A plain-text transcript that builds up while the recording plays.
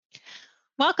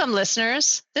Welcome,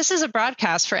 listeners. This is a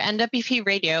broadcast for NWP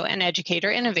Radio and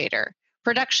Educator Innovator,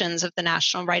 productions of the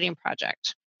National Writing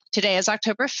Project. Today is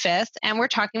October 5th, and we're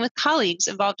talking with colleagues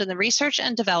involved in the research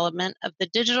and development of the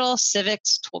Digital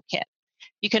Civics Toolkit.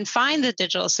 You can find the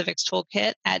Digital Civics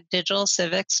Toolkit at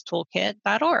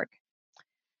digitalcivicstoolkit.org.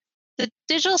 The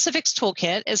Digital Civics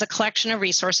Toolkit is a collection of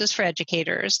resources for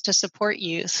educators to support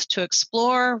youth to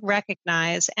explore,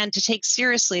 recognize, and to take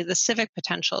seriously the civic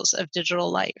potentials of digital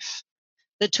life.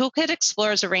 The toolkit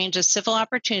explores a range of civil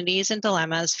opportunities and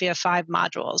dilemmas via 5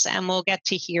 modules, and we'll get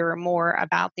to hear more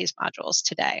about these modules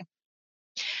today.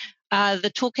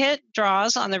 The toolkit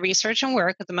draws on the research and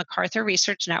work of the MacArthur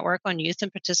Research Network on Youth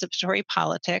and Participatory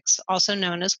Politics, also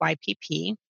known as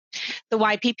YPP. The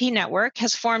YPP network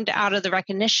has formed out of the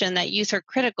recognition that youth are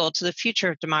critical to the future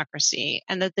of democracy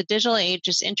and that the digital age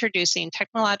is introducing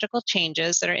technological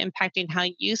changes that are impacting how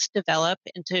youth develop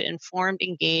into informed,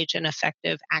 engaged, and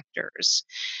effective actors.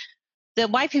 The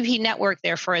YPP network,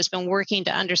 therefore, has been working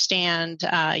to understand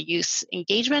youth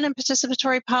engagement in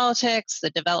participatory politics,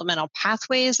 the developmental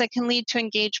pathways that can lead to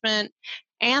engagement,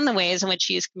 and the ways in which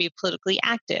youth can be politically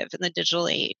active in the digital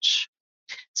age.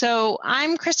 So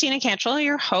I'm Christina Cantrell,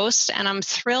 your host, and I'm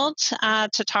thrilled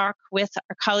to talk with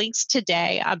our colleagues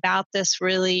today about this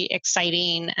really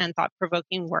exciting and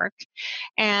thought-provoking work,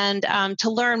 and to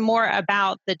learn more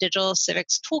about the Digital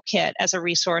Civics Toolkit as a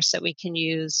resource that we can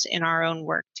use in our own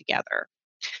work together.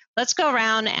 Let's go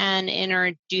around and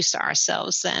introduce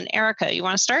ourselves then. Erica, you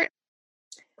want to start?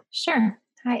 Sure.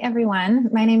 Hi, everyone.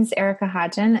 My name is Erica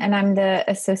Hodgen, and I'm the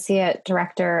Associate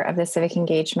Director of the Civic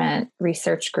Engagement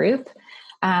Research Group,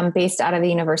 based out of the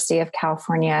University of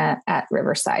California at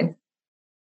Riverside.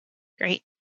 Great.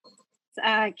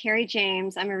 Carrie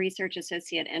James. I'm a research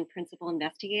associate and principal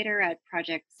investigator at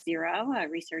Project Zero, a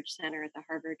research center at the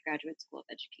Harvard Graduate School of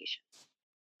Education.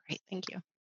 Great, thank you.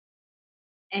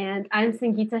 And I'm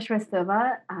Sangeeta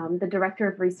Shrestova, the Director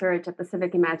of Research at the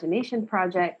Civic Imagination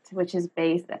Project, which is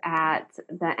based at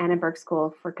the Annenberg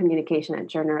School for Communication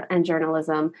and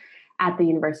Journalism at the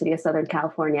University of Southern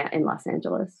California in Los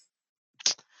Angeles.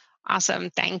 Awesome,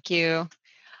 thank you.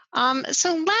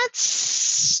 So let's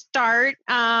start.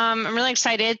 I'm really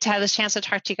excited to have this chance to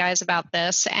talk to you guys about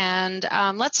this. And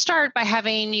let's start by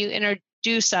having you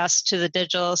introduce us to the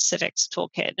Digital Civics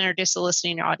Toolkit, introduce the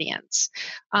listening audience,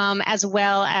 as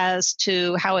well as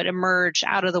to how it emerged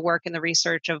out of the work and the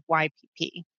research of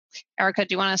YPP. Erica,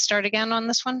 do you want to start again on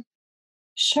this one?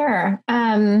 Sure.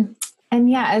 And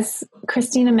yeah, as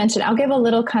Christina mentioned, I'll give a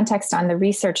little context on the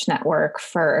research network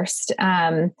first.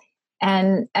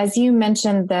 And as you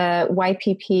mentioned, the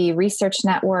YPP Research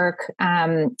Network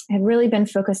had really been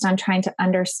focused on trying to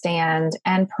understand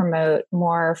and promote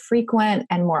more frequent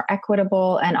and more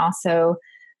equitable and also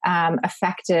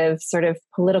effective sort of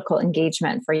political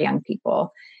engagement for young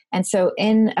people. And so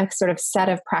in a sort of set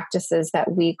of practices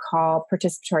that we call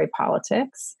participatory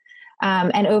politics,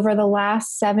 and over the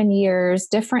last 7 years,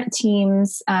 different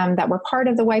teams that were part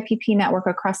of the YPP network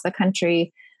across the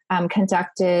country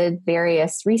conducted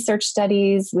various research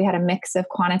studies. We had a mix of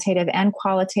quantitative and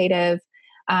qualitative,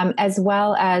 as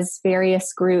well as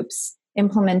various groups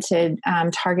implemented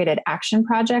targeted action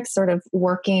projects, sort of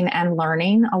working and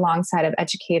learning alongside of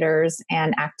educators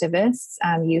and activists,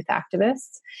 youth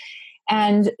activists.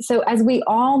 And so as we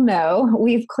all know,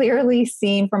 we've clearly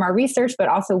seen from our research, but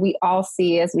also we all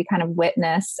see as we kind of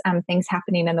witness things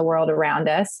happening in the world around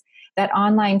us, that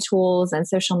online tools and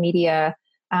social media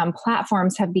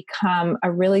platforms have become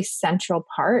a really central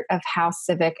part of how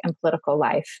civic and political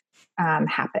life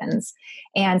happens.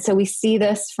 And so we see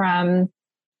this from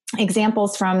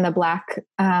examples from the Black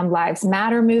Lives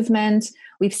Matter movement.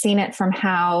 We've seen it from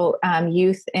how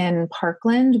youth in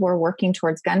Parkland were working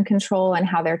towards gun control and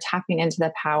how they're tapping into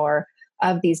the power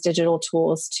of these digital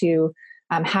tools to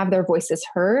have their voices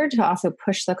heard, to also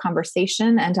push the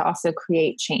conversation and to also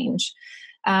create change.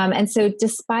 And so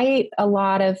despite a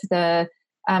lot of the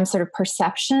sort of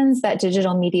perceptions that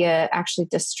digital media actually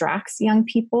distracts young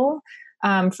people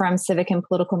from civic and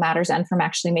political matters and from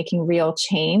actually making real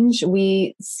change,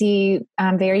 we see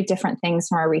very different things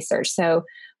from our research. So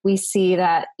we see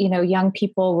that, young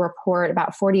people report,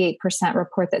 about 48%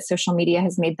 report that social media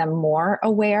has made them more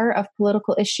aware of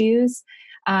political issues,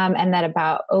 and that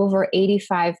about over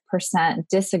 85%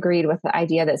 disagreed with the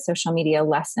idea that social media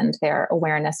lessened their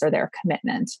awareness or their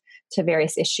commitment to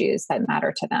various issues that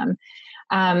matter to them.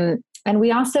 And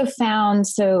we also found,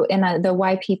 so in the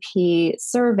YPP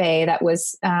survey that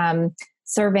was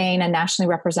surveying a nationally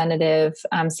representative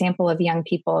sample of young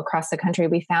people across the country,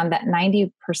 we found that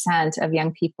 90% of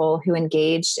young people who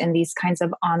engaged in these kinds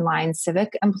of online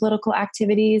civic and political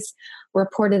activities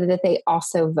reported that they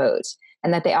also vote.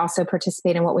 and that they also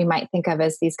participate in what we might think of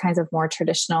as these kinds of more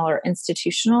traditional or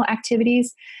institutional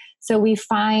activities. So we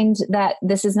find that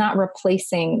this is not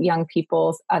replacing young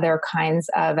people's other kinds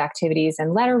of activities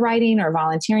in letter writing or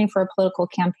volunteering for a political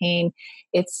campaign.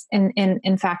 It's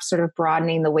in fact sort of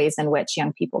broadening the ways in which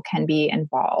young people can be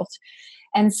involved.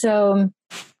 And so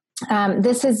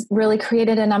this has really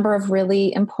created a number of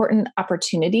really important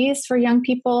opportunities for young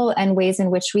people and ways in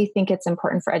which we think it's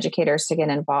important for educators to get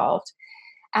involved.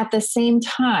 At the same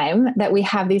time that we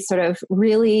have these sort of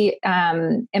really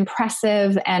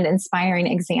impressive and inspiring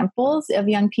examples of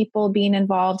young people being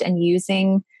involved and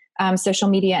using social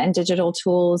media and digital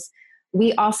tools,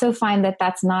 we also find that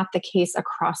that's not the case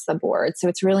across the board. So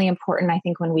it's really important, I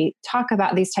think, when we talk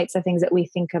about these types of things, that we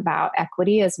think about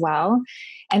equity as well.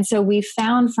 And so we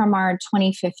found from our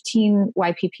 2015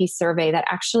 YPP survey that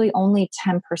actually only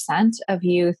 10% of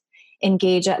youth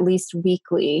engage at least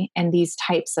weekly in these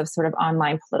types of sort of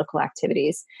online political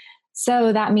activities.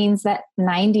 So that means that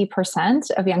 90%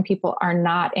 of young people are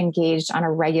not engaged on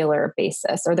a regular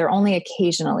basis, or they're only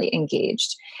occasionally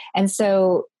engaged. And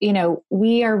so,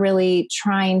 we are really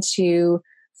trying to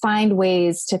find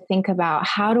ways to think about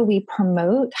how do we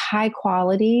promote high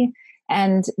quality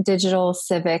and digital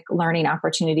civic learning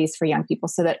opportunities for young people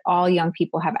so that all young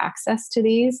people have access to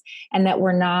these, and that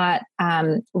we're not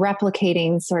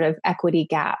replicating sort of equity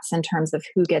gaps in terms of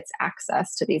who gets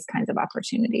access to these kinds of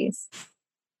opportunities.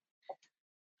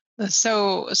 That's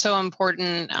so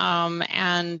important,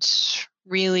 and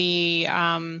really,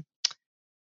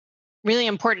 really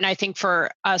important, I think,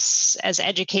 for us as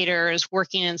educators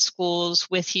working in schools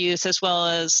with youth, as well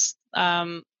as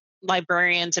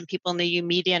librarians and people in the U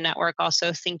Media Network,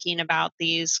 also thinking about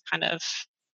these kind of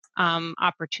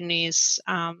opportunities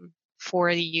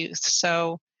for the youth.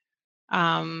 So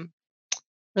really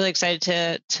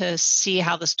excited to see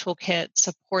how this toolkit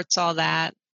supports all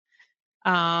that.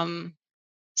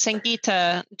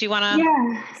 Sangeeta, do you want to?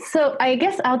 Yeah, so I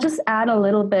guess I'll just add a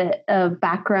little bit of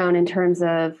background in terms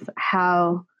of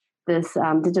how this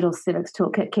digital civics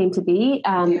toolkit came to be.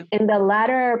 In the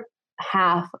latter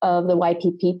half of the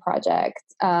YPP project,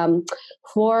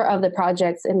 4 of the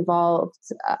projects involved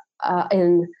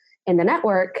in the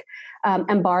network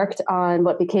embarked on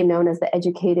what became known as the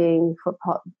Educating for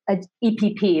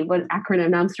EPP, what acronym,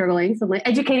 now I'm struggling, so like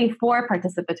Educating for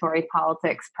Participatory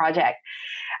Politics project,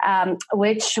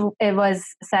 which it was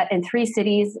set in 3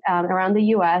 cities around the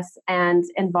US and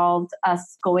involved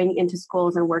us going into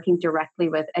schools and working directly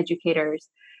with educators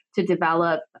to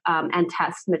develop and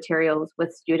test materials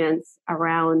with students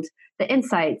around the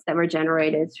insights that were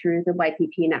generated through the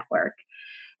YPP network.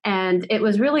 And it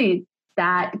was really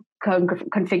that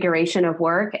configuration of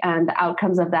work and the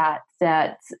outcomes of that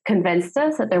convinced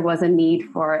us that there was a need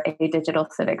for a digital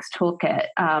civics toolkit,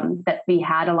 that we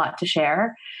had a lot to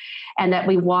share, and that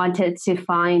we wanted to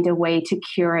find a way to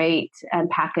curate and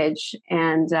package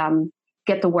and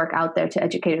get the work out there to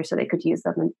educators so they could use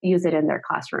it in their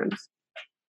classrooms.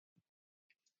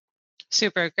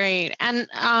 Super great. And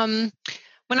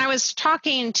when I was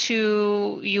talking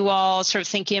to you all, sort of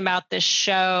thinking about this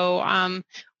show,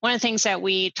 one of the things that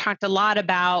we talked a lot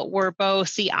about were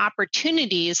both the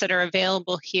opportunities that are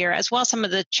available here, as well as some of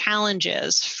the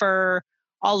challenges for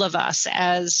all of us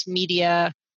as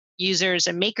media users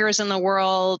and makers in the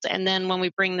world. And then when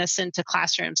we bring this into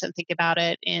classrooms and think about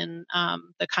it in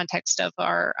the context of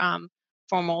our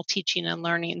formal teaching and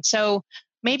learning. So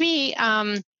maybe,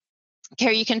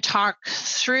 Carrie, you can talk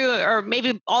through, or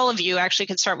maybe all of you actually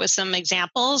can start with some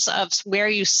examples of where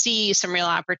you see some real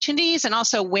opportunities, and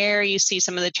also where you see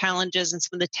some of the challenges and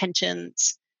some of the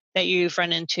tensions that you've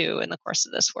run into in the course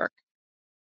of this work.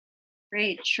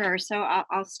 Great, sure. So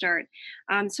I'll start.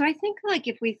 So I think, like,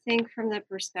 if we think from the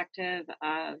perspective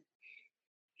of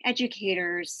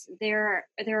educators, there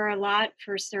are a lot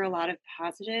of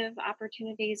positive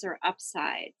opportunities or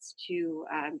upsides to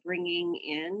bringing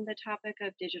in the topic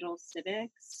of digital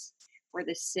civics or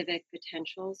the civic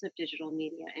potentials of digital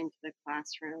media into the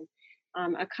classroom.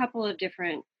 A couple of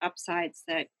different upsides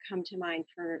that come to mind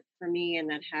for me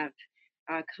and that have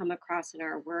come across in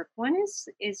our work. One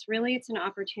is really, it's an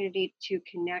opportunity to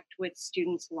connect with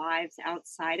students' lives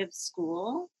outside of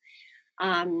school.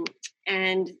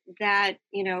 And that,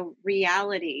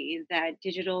 reality that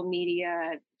digital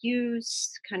media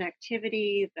use,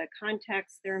 connectivity, the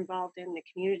context they're involved in, the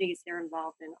communities they're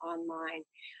involved in online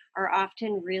are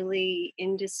often really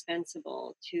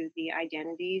indispensable to the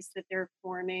identities that they're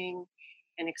forming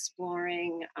and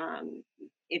exploring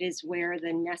It is where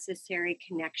the necessary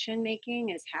connection making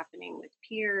is happening with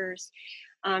peers.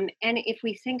 And if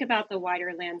we think about the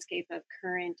wider landscape of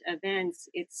current events,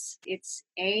 it's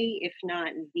a, if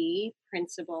not the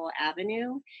principal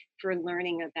avenue for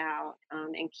learning about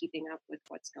and keeping up with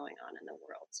what's going on in the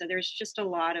world. So there's just a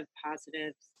lot of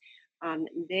positives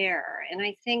there. And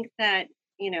I think that,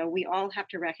 we all have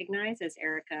to recognize, as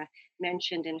Erica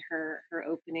mentioned in her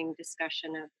opening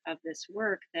discussion of this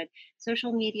work, that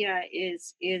social media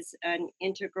is an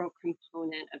integral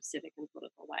component of civic and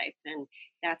political life, and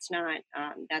that's not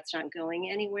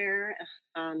going anywhere.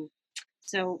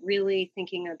 So really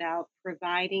thinking about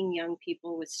providing young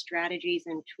people with strategies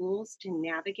and tools to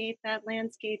navigate that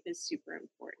landscape is super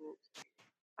important.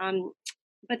 Um,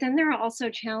 but then there are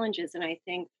also challenges, and I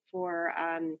think for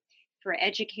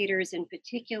educators in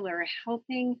particular,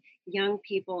 helping young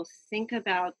people think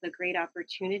about the great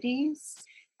opportunities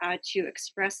to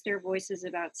express their voices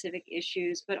about civic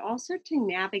issues, but also to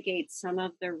navigate some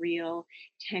of the real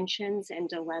tensions and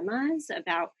dilemmas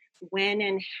about when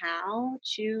and how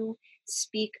to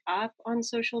speak up on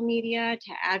social media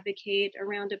to advocate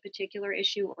around a particular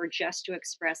issue or just to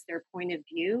express their point of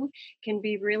view can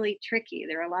be really tricky.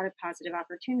 There are a lot of positive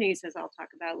opportunities, as I'll talk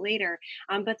about later,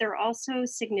 but there are also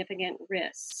significant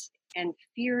risks and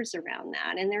fears around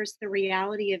that. And there's the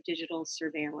reality of digital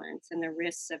surveillance and the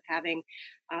risks of having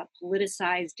a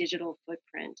politicized digital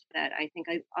footprint that I think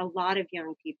a lot of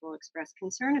young people express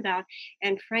concern about.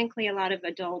 And frankly, a lot of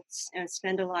adults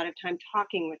spend a lot of time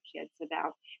talking with kids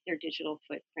about their digital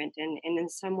footprint and in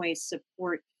some ways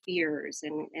support fears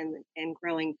and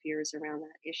growing fears around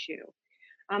that issue.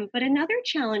 But another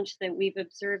challenge that we've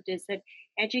observed is that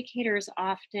educators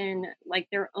often, like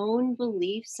their own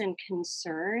beliefs and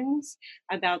concerns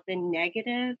about the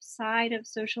negative side of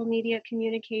social media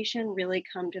communication, really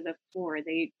come to the fore.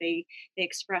 They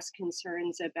express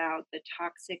concerns about the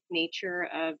toxic nature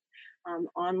of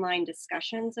online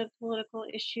discussions of political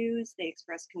issues. They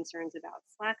express concerns about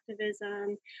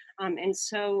slacktivism, and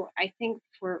so I think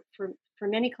for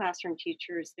many classroom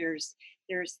teachers, there's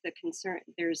the concern,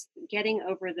 there's getting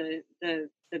over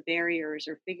the barriers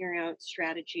or figuring out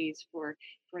strategies for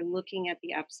looking at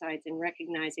the upsides and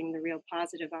recognizing the real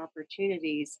positive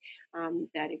opportunities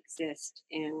that exist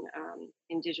in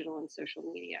digital and social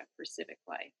media for civic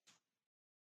life.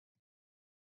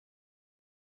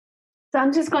 So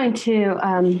I'm just going to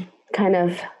kind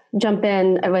of jump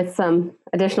in with some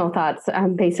additional thoughts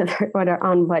based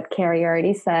on what Carrie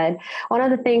already said. One of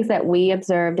the things that we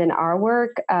observed in our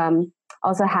work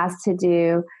also has to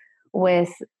do with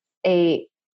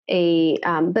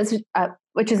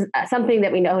which is something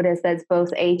that we noticed that's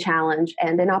both a challenge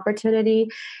and an opportunity,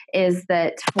 is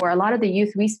that for a lot of the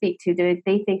youth we speak to,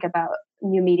 they think about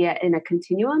new media in a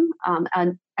continuum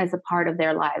and as a part of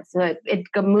their lives. So it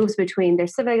moves between their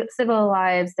civil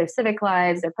lives, their civic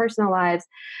lives, their personal lives.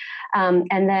 And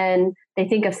then they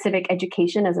think of civic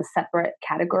education as a separate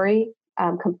category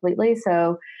completely.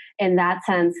 So in that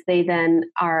sense, they then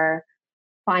are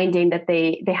finding that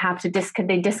they have to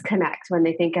disconnect when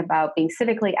they think about being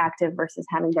civically active versus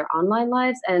having their online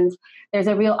lives. And there's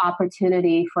a real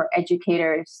opportunity for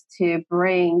educators to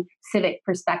bring civic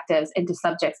perspectives into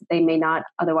subjects that they may not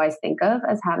otherwise think of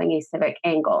as having a civic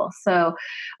angle. So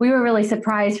we were really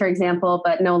surprised, for example,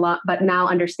 but now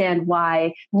understand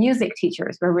why music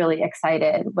teachers were really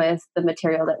excited with the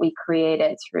material that we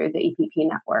created through the EPP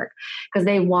network, because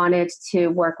they wanted to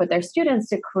work with their students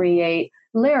to create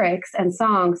lyrics and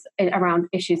songs around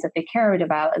issues that they cared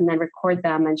about, and then record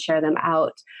them and share them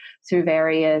out through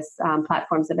various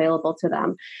platforms available to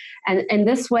them. And in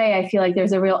this way, I feel like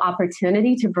there's a real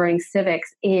opportunity to bring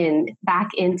civics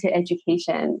back into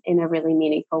education in a really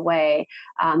meaningful way,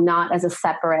 not as a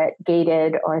separate,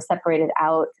 gated or separated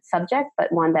out subject,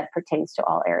 but one that pertains to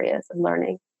all areas of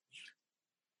learning.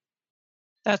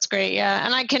 That's great. Yeah.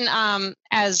 And I can,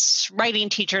 as writing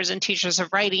teachers and teachers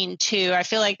of writing too, I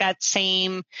feel like that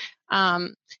same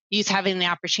youth having the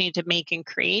opportunity to make and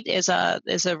create is a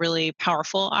really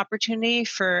powerful opportunity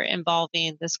for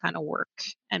involving this kind of work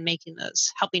and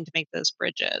helping to make those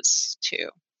bridges too.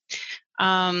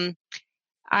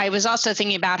 I was also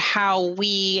thinking about how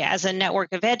we, as a network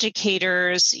of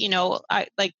educators,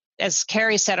 as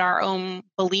Carrie said, our own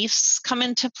beliefs come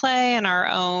into play and our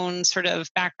own sort of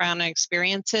background and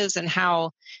experiences, and how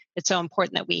it's so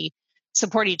important that we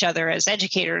support each other as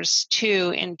educators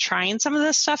too in trying some of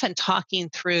this stuff and talking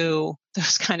through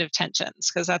those kind of tensions,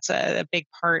 because that's a big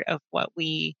part of what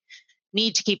we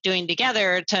need to keep doing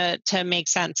together to make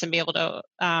sense and be able to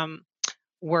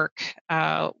work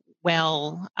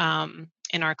well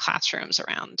in our classrooms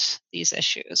around these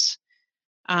issues.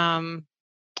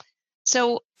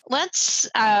 So let's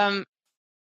go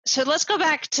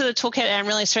back to the toolkit and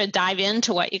really sort of dive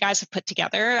into what you guys have put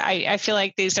together. I feel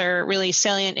like these are really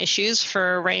salient issues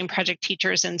for writing project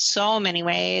teachers in so many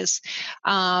ways.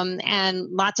 And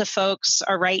lots of folks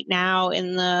are right now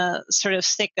in the sort of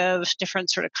thick of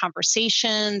different sort of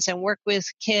conversations and work with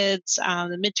kids.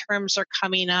 The midterms are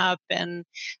coming up, and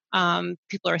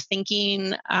people are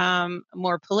thinking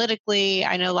more politically.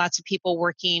 I know lots of people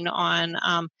working on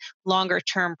longer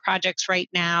term projects right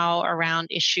now around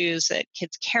issues that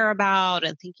kids care about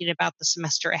and thinking about the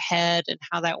semester ahead and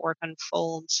how that work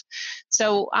unfolds.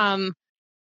 So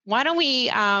why don't we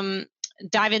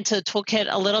dive into the toolkit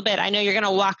a little bit? I know you're going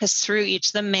to walk us through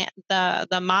each of the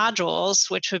modules,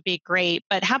 which would be great,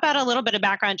 but how about a little bit of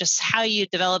background, just how you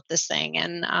developed this thing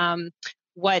and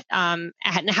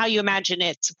and how you imagine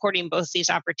it supporting both these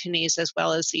opportunities as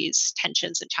well as these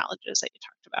tensions and challenges that you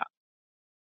talked about.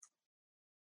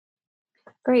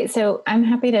 Great. So I'm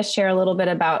happy to share a little bit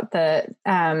about the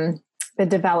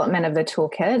development of the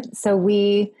toolkit. So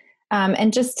we,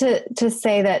 and just to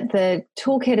say that the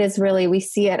toolkit is really, we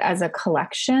see it as a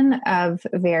collection of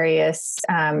various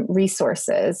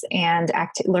resources and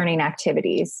learning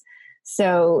activities.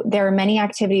 So there are many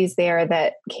activities there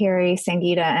that Carrie,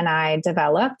 Sangeeta, and I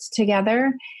developed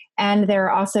together. And there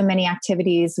are also many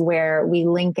activities where we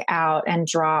link out and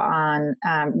draw on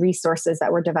resources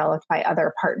that were developed by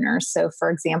other partners. So for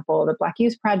example, the Black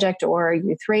Youth Project or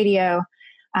Youth Radio.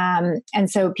 And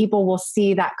so people will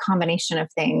see that combination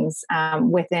of things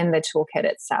within the toolkit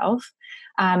itself.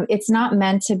 It's not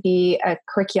meant to be a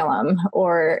curriculum,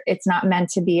 or it's not meant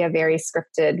to be a very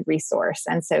scripted resource.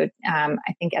 And so I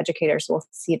think educators will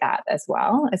see that as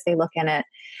well as they look in it.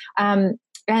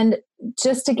 And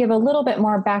just to give a little bit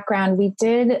more background, we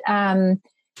did, as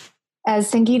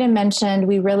Sangeeta mentioned,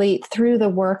 we really, through the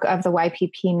work of the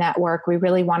YPP network, we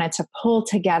really wanted to pull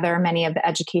together many of the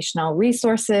educational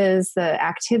resources, the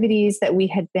activities that we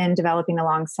had been developing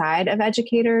alongside of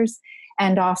educators,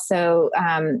 and also,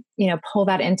 pull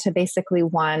that into basically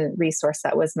one resource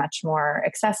that was much more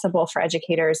accessible for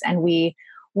educators. And we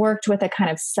worked with a kind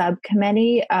of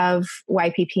subcommittee of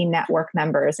YPP network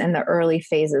members in the early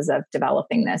phases of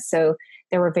developing this. So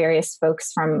there were various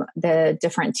folks from the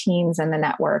different teams in the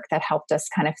network that helped us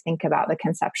kind of think about the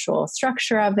conceptual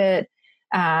structure of it,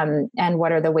 and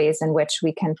what are the ways in which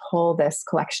we can pull this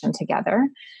collection together.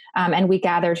 And we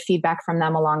gathered feedback from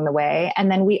them along the way.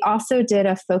 And then we also did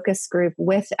a focus group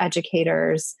with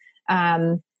educators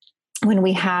when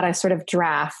we had a sort of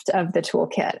draft of the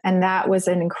toolkit. And that was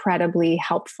an incredibly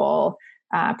helpful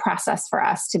process for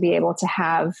us to be able to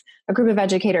have a group of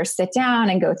educators sit down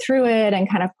and go through it and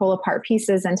kind of pull apart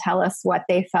pieces and tell us what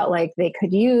they felt like they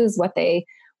could use, what they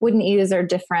wouldn't use, or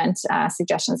different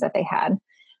suggestions that they had.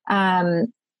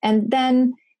 And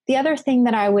then the other thing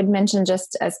that I would mention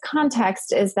just as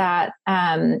context is that,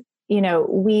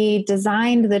 we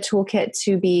designed the toolkit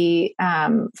to be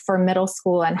for middle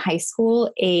school and high school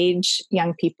age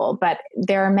young people, but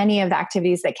there are many of the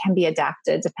activities that can be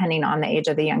adapted depending on the age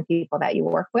of the young people that you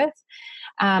work with.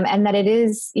 And that it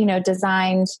is,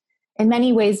 designed in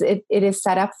many ways, it is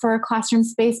set up for a classroom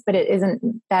space, but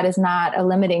that is not a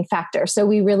limiting factor. So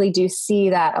we really do see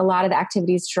that a lot of the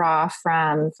activities draw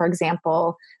from, for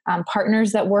example,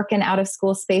 partners that work in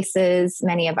out-of-school spaces.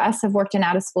 Many of us have worked in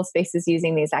out-of-school spaces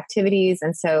using these activities.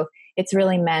 And so it's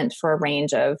really meant for a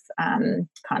range of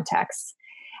contexts.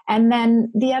 And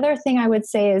then the other thing I would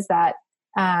say is that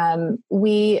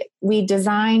we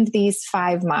designed these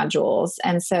 5 modules.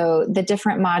 And so the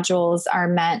different modules are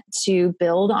meant to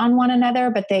build on one another,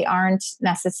 but they aren't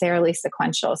necessarily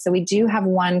sequential. So we do have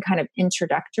one kind of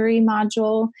introductory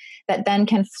module that then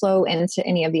can flow into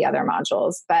any of the other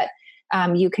modules. But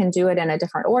you can do it in a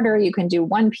different order. You can do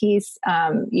one piece.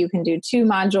 You can do 2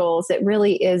 modules. It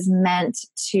really is meant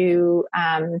to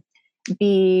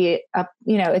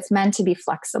it's meant to be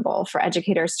flexible for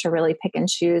educators to really pick and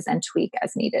choose and tweak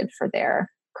as needed for their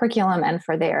curriculum and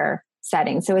for their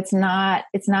setting. So it's not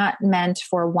meant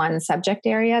for one subject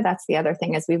area. That's the other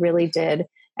thing, is we really did,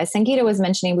 as Sangeeta was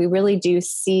mentioning, we really do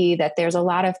see that there's a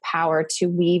lot of power to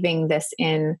weaving this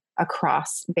in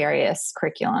across various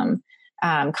curriculum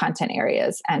content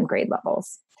areas and grade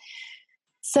levels.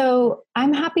 So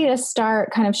I'm happy to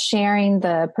start kind of sharing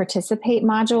the Participate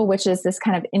module, which is this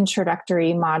kind of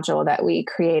introductory module that we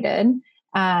created.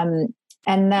 And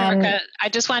then Erica, I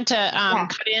just want to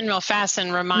cut in real fast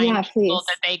and remind people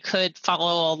that they could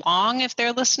follow along if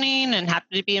they're listening and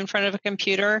happen to be in front of a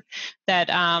computer, that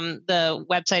the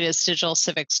website is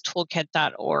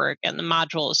digitalcivicstoolkit.org, and the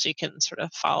modules you can sort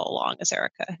of follow along as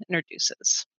Erica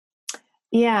introduces.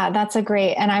 Yeah, that's a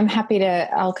great, and I'm happy to,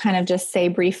 I'll kind of just say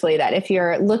briefly that if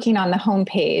you're looking on the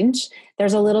homepage,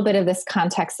 there's a little bit of this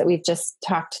context that we've just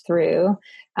talked through.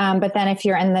 But then if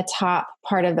you're in the top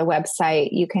part of the website,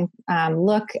 you can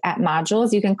look at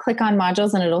modules. You can click on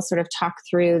modules and it'll sort of talk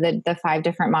through the 5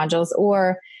 different modules,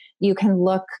 or you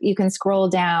can scroll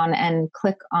down and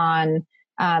click on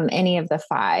any of the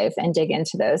 5 and dig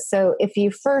into those. So if you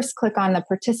first click on the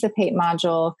participate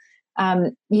module,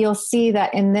 you'll see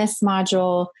that in this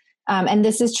module, and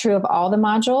this is true of all the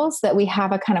modules, that we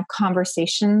have a kind of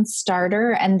conversation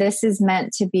starter. And this is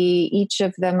meant to be, each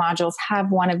of the modules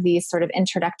have one of these sort of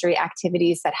introductory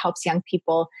activities that helps young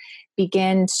people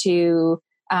begin to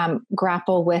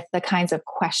grapple with the kinds of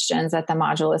questions that the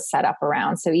module is set up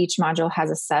around. So each module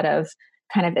has a set of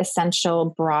kind of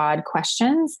essential broad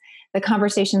questions. The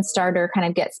conversation starter kind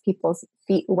of gets people's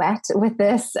feet wet with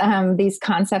these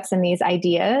concepts and these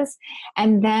ideas.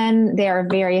 And then there are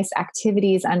various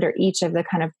activities under each of the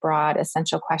kind of broad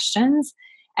essential questions.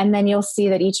 And then you'll see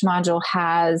that each module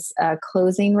has a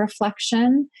closing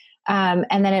reflection. And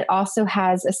then it also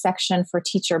has a section for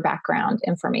teacher background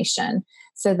information.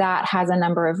 So that has a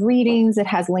number of readings. It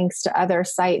has links to other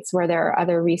sites where there are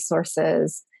other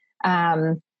resources.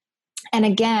 And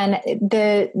again,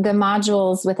 the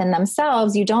modules within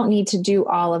themselves, you don't need to do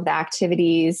all of the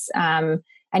activities, and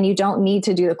you don't need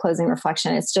to do the closing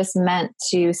reflection. It's just meant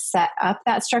to set up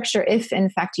that structure if in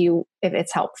fact if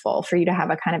it's helpful for you to have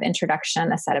a kind of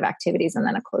introduction, a set of activities, and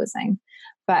then a closing.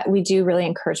 But we do really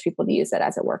encourage people to use it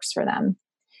as it works for them.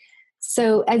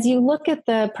 So as you look at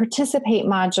the participate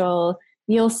module,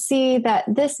 you'll see that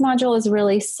this module is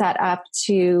really set up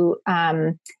to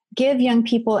give young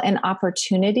people an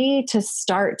opportunity to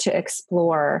start to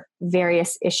explore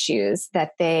various issues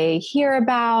that they hear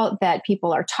about, that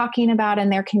people are talking about in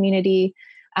their community.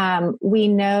 We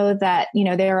know that,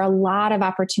 there are a lot of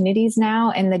opportunities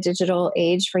now in the digital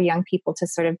age for young people to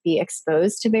sort of be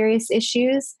exposed to various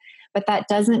issues, but that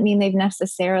doesn't mean they've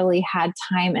necessarily had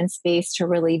time and space to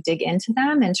really dig into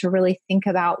them and to really think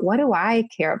about, what do I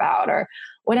care about, or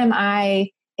what am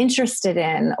I interested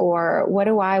in, or what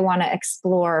do I want to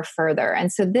explore further?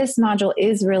 And so this module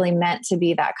is really meant to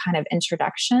be that kind of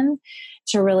introduction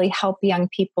to really help young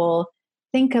people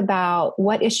think about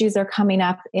what issues are coming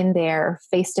up in their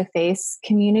face-to-face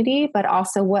community, but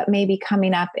also what may be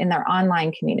coming up in their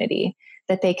online community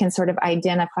that they can sort of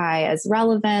identify as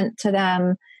relevant to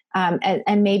them,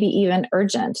 and maybe even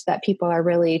urgent, that people are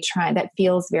really trying, that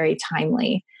feels very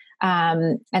timely,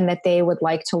 and that they would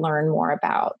like to learn more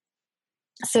about.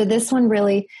 So this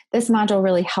module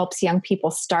really helps young people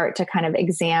start to kind of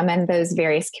examine those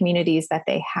various communities that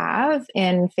they have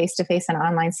in face-to-face and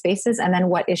online spaces, and then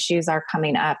what issues are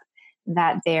coming up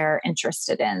that they're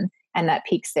interested in and that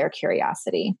piques their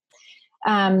curiosity.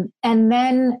 And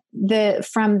then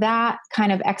from that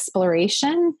kind of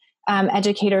exploration,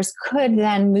 educators could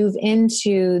then move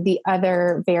into the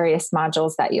other various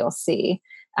modules that you'll see.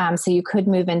 So you could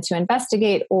move into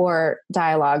investigate or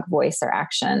dialogue, voice, or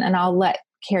action. And I'll let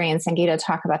Carrie and Sangeeta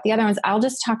talk about the other ones. I'll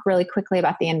just talk really quickly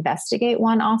about the investigate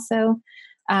one also.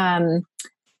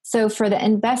 So for the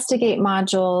investigate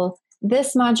module,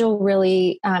 this module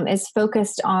really is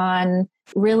focused on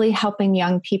really helping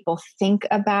young people think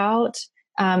about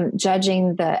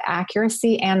judging the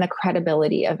accuracy and the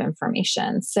credibility of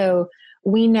information. So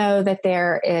we know that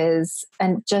there is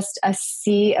just a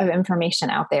sea of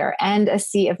information out there and a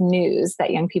sea of news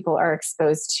that young people are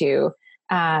exposed to.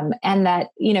 And that,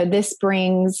 this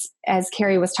brings, as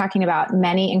Carrie was talking about,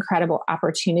 many incredible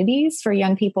opportunities for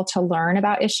young people to learn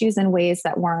about issues in ways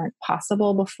that weren't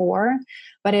possible before.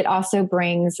 But it also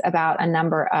brings about a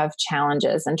number of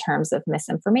challenges in terms of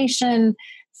misinformation,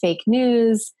 fake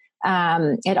news.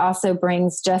 It also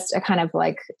brings just a kind of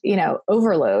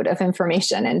overload of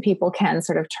information, and people can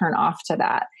sort of turn off to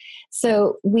that.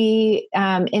 So we,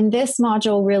 in this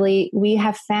module, really, we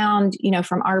have found,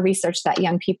 from our research that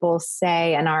young people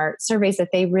say in our surveys that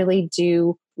they really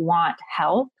do want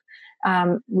help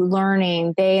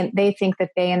learning. They think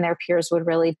that they and their peers would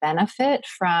really benefit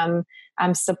from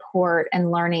support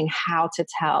and learning how to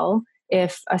tell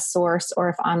if a source or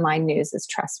if online news is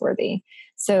trustworthy.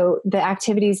 So the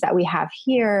activities that we have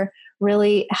here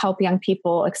really help young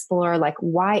people explore,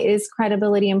 why is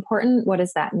credibility important? What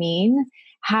does that mean?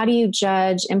 How do you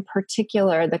judge, in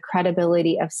particular, the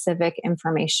credibility of civic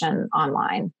information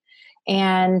online?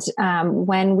 And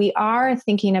when we are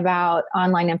thinking about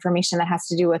online information that has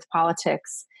to do with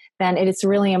politics, then it is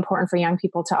really important for young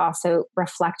people to also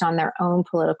reflect on their own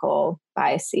political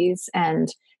biases and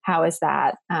how is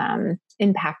that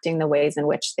impacting the ways in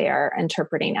which they are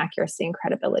interpreting accuracy and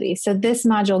credibility. So this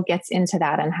module gets into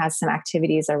that and has some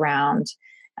activities around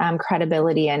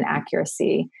credibility and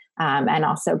accuracy, and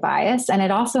also bias. And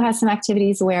it also has some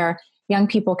activities where young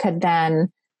people could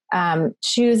then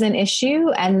choose an issue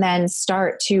and then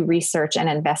start to research and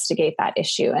investigate that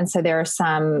issue. And so there are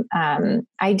some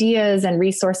ideas and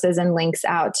resources and links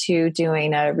out to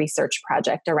doing a research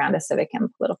project around a civic and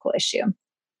political issue.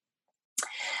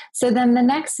 So then the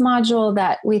next module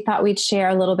that we thought we'd share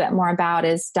a little bit more about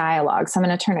is dialogue. So I'm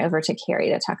going to turn it over to Carrie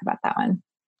to talk about that one.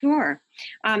 Sure.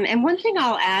 And one thing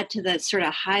I'll add to the sort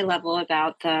of high level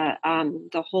about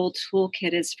the whole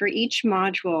toolkit is for each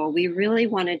module, we really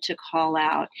wanted to call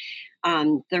out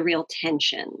the real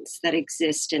tensions that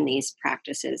exist in these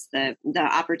practices, the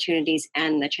opportunities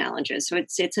and the challenges. So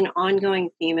it's an ongoing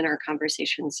theme in our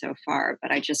conversation so far,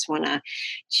 but I just want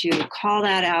to call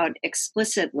that out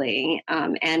explicitly.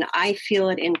 And I feel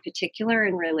it in particular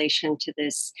in relation to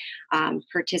this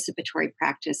participatory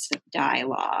practice of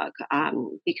dialogue,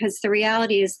 because the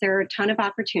reality is there are a ton of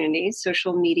opportunities.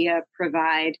 Social media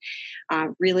provide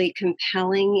really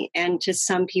compelling and to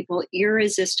some people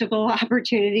irresistible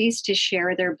opportunities to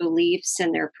share their beliefs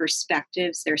and their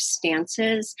perspectives, their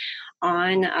stances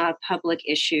on public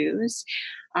issues.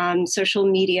 Social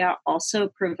media also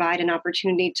provide an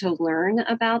opportunity to learn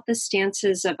about the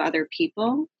stances of other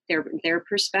people, their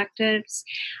perspectives,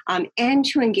 and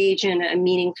to engage in a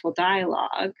meaningful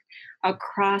dialogue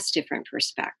across different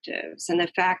perspectives. And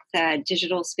the fact that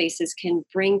digital spaces can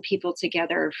bring people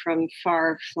together from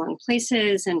far-flung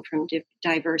places and from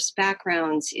diverse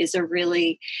backgrounds is a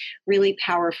really, really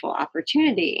powerful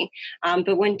opportunity.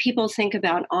 But when people think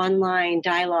about online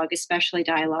dialogue, especially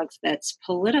dialogues that's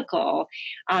political,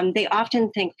 they often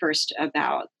think first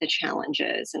about the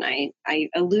challenges. And I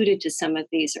alluded to some of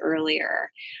these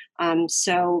earlier.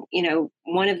 So,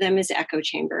 one of them is echo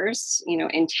chambers.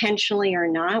 Intentionally or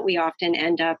not, we often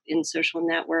end up in social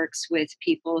networks with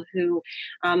people who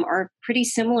are pretty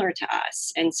similar to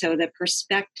us. And so the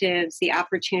perspectives, the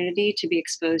opportunity to be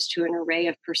exposed to an array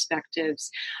of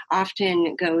perspectives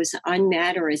often goes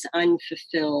unmet or is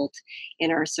unfulfilled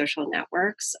in our social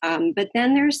networks. But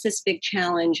then there's this big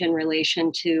challenge in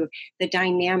relation to the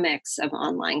dynamics of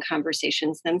online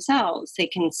conversations themselves. They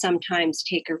can sometimes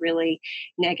take a really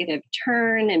negative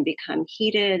turn and become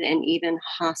heated and even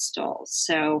hostile.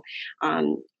 So,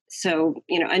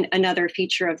 another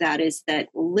feature of that is that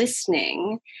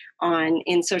listening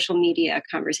in social media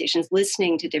conversations,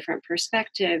 listening to different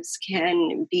perspectives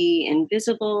can be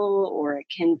invisible, or it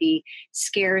can be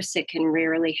scarce. It can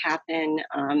rarely happen,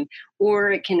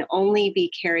 or it can only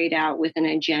be carried out with an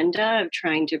agenda of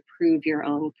trying to prove your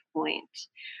own point.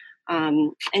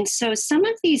 And so some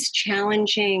of these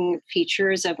challenging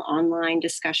features of online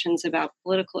discussions about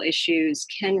political issues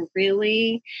can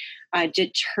really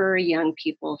deter young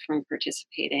people from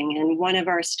participating. And one of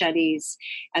our studies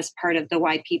as part of the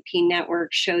YPP network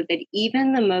showed that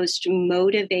even the most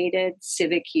motivated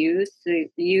civic youth, the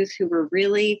youth who were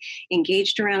really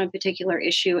engaged around a particular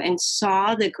issue and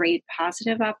saw the great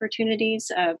positive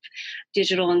opportunities of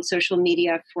digital and social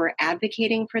media for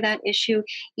advocating for that issue,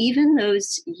 even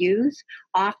those youth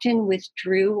often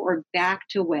withdrew or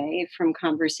backed away from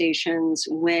conversations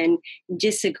when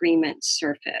disagreements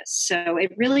surfaced. So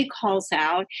it really calls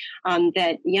out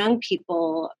that young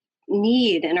people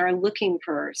need and are looking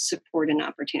for support and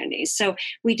opportunities. So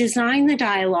we designed the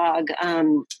dialogue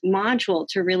module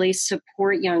to really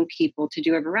support young people to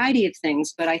do a variety of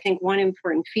things. But I think one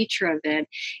important feature of it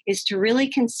is to really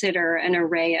consider an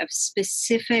array of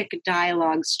specific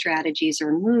dialogue strategies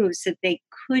or moves that they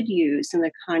could use in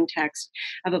the context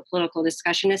of a political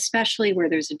discussion, especially where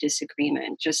there's a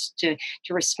disagreement, just to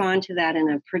respond to that in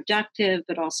a productive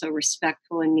but also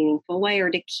respectful and meaningful way, or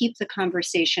to keep the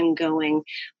conversation going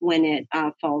when it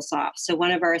falls off. So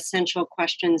one of our essential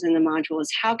questions in the module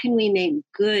is, how can we make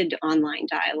good online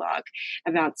dialogue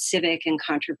about civic and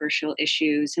controversial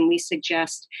issues? And we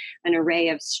suggest an array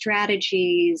of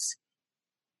strategies,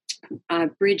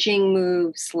 bridging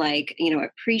moves like,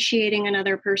 appreciating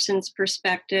another person's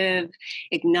perspective,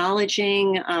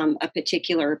 acknowledging a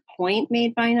particular point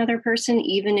made by another person,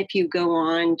 even if you go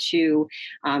on to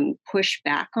push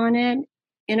back on it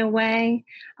in a way.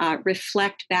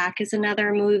 Reflect back is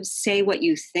another move. Say what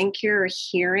you think you're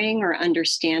hearing or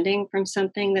understanding from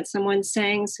something that someone's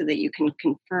saying so that you can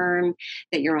confirm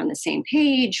that you're on the same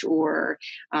page, or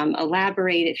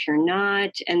elaborate if you're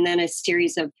not. And then a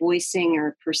series of voicing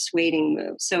or persuading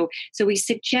moves. So we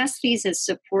suggest these as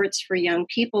supports for young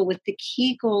people with the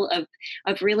key goal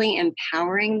of really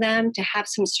empowering them to have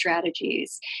some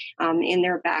strategies in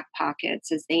their back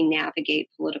pockets as they navigate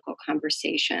political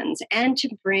conversations, and to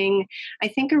bring, I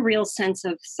think, a real sense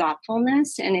of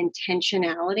thoughtfulness and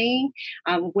intentionality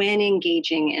when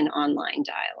engaging in online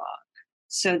dialogue.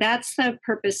 So that's the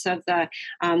purpose of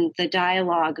the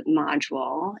dialogue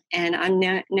module. And I'm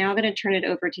now going to turn it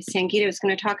over to Sangeeta, who's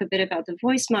going to talk a bit about the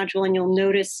voice module, and you'll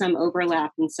notice some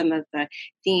overlap in some of the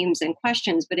themes and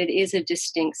questions, but it is a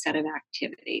distinct set of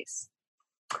activities.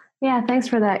 Yeah, thanks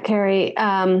for that, Carrie.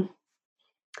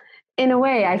 In a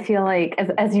way, I feel like,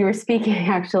 as you were speaking,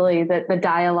 actually, that the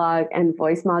dialogue and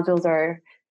voice modules are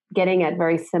getting at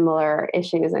very similar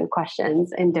issues and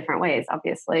questions in different ways,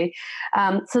 obviously.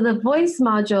 So the voice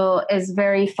module is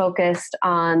very focused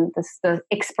on the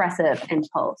expressive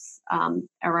impulse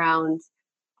around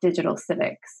digital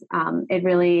civics. It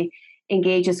really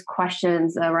engages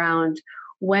questions around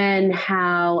when,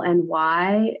 how, and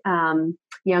why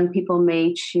young people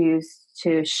may choose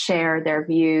to share their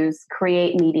views,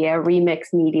 create media,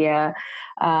 remix media,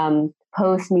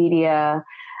 post media,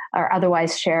 or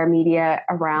otherwise share media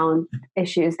around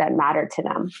issues that matter to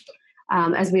them.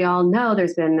 As we all know,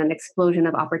 there's been an explosion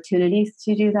of opportunities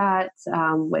to do that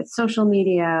with social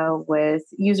media, with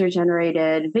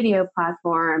user-generated video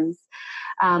platforms.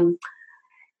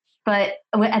 But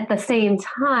at the same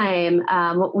time,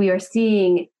 what we are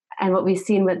seeing and what we've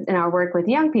seen in our work with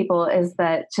young people is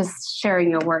that just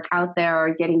sharing your work out there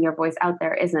or getting your voice out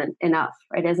there isn't enough.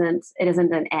 It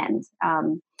isn't an end.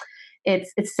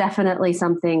 It's definitely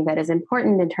something that is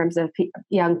important in terms of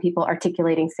young people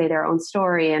articulating, say, their own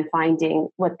story and finding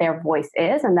what their voice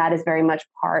is, and that is very much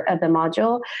part of the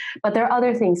module. But there are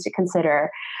other things to consider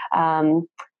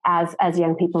as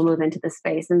young people move into the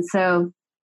space, and so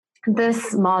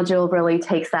this module really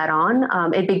takes that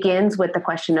on. It begins with the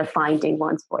question of finding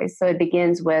one's voice. So it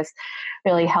begins with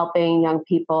really helping young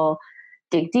people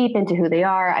dig deep into who they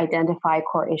are, identify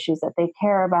core issues that they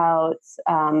care about,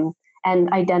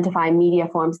 and identify media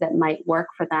forms that might work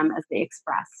for them as they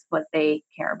express what they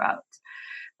care about.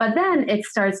 But then it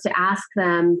starts to ask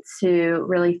them to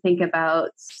really think about,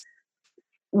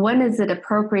 when is it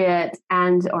appropriate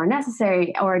and or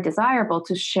necessary or desirable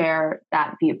to share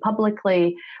that view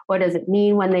publicly? What does it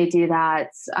mean when they do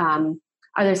that?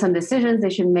 Are there some decisions they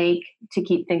should make to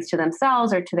keep things to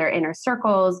themselves or to their inner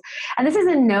circles? And this is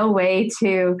in no way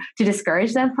to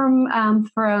discourage them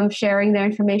from sharing their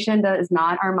information. That is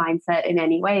not our mindset in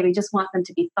any way. We just want them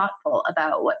to be thoughtful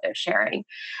about what they're sharing,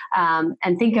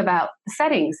 and think about the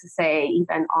settings, say,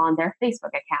 even on their Facebook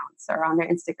accounts or on their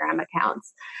Instagram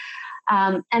accounts.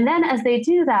 And then as they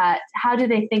do that, how do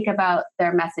they think about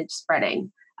their message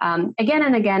spreading? Again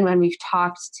and again, when we've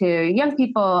talked to young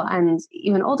people and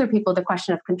even older people, the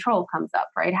question of control comes up,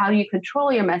 right? How do you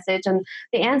control your message? And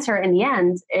the answer in the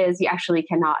end is you actually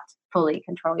cannot fully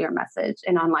control your message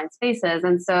in online spaces.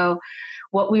 And so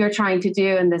what we are trying to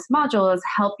do in this module is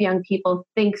help young people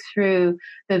think through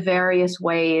the various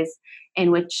ways in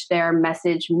which their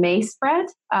message may spread.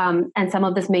 And some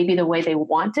of this may be the way they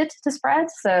want it to spread.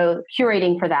 So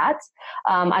curating for that,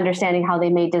 understanding how they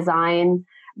may design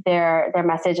their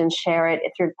message and share it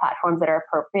through platforms that are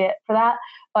appropriate for that,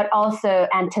 but also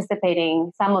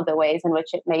anticipating some of the ways in which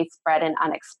it may spread in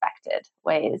unexpected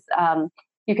ways.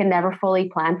 You can never fully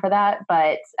plan for that,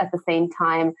 but at the same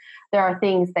time, there are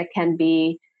things that can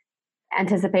be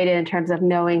anticipated in terms of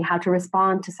knowing how to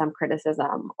respond to some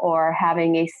criticism, or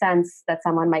having a sense that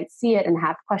someone might see it and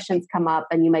have questions come up,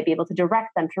 and you might be able to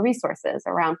direct them to resources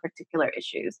around particular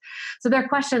issues. So there are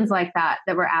questions like that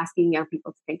we're asking young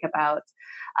people to think about.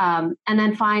 And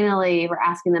then finally, we're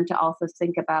asking them to also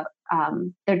think about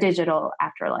their digital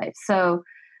afterlife. So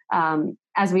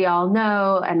as we all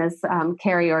know, and as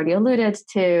Carrie already alluded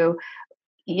to,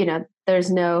 there's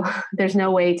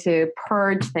no way to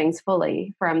purge things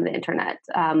fully from the internet.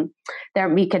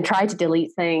 We can try to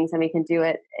delete things, and we can do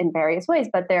it in various ways,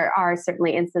 but there are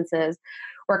certainly instances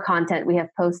where content we have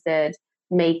posted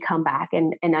may come back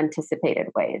in anticipated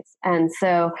ways. And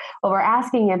so what we're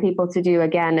asking young people to do,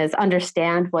 again, is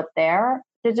understand what their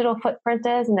digital footprint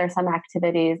is, and there's some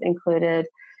activities included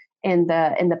in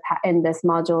this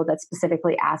module that's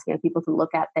specifically asking people to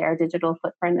look at their digital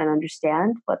footprint and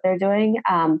understand what they're doing,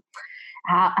 and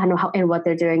what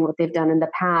they're doing, what they've done in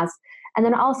the past, and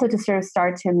then also to sort of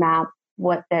start to map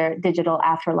what their digital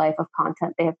afterlife of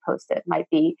content they have posted might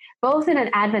be, both in an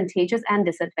advantageous and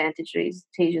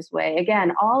disadvantageous way.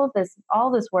 Again, all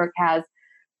this work has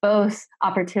both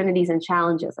opportunities and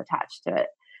challenges attached to it.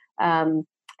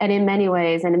 And in many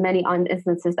ways, and in many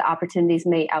instances, the opportunities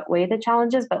may outweigh the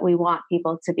challenges, but we want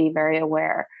people to be very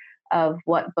aware of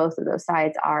what both of those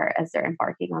sides are as they're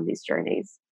embarking on these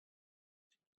journeys.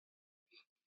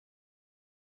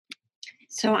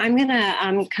 So I'm going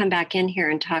to come back in here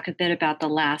and talk a bit about the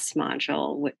last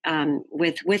module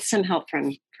with some help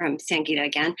from Sangeeta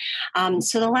again.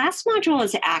 So the last module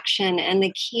is action, and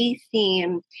the key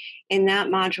theme in that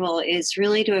module is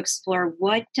really to explore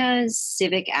what does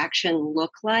civic action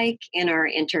look like in our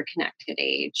interconnected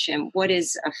age, and what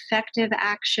is effective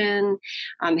action,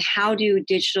 how do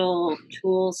digital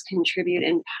tools contribute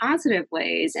in positive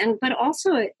ways, but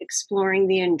also exploring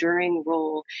the enduring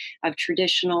role of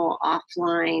traditional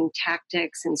offline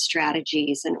tactics and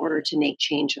strategies in order to make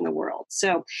change in the world.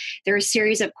 So there are a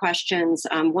series of questions.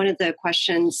 One of the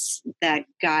questions that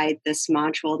guide this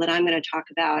module that I'm going to talk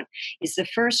about is the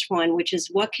first one, which is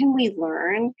what can we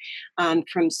learn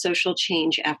from social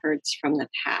change efforts from the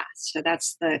past? So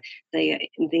that's the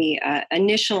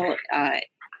initial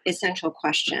essential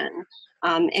question.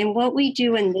 And what we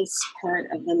do in this part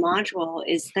of the module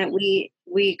is that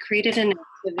we created an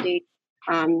activity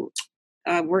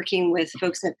working with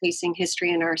folks at Facing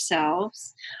History and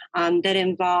ourselves that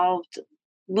involved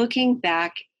looking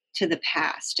back to the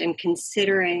past and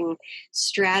considering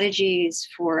strategies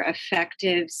for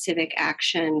effective civic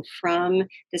action from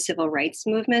the civil rights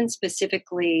movement,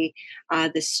 specifically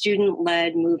the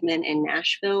student-led movement in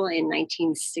Nashville in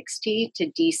 1960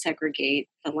 to desegregate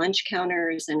the lunch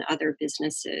counters and other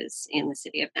businesses in the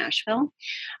city of Nashville.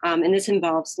 And this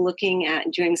involves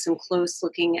doing some close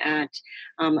looking at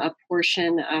a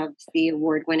portion of the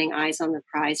award-winning Eyes on the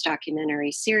Prize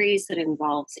documentary series that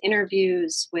involves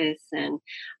interviews with and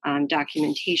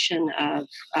documentation of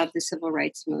the civil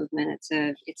rights movement.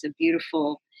 It's a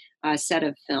beautiful set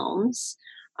of films,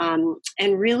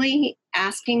 and really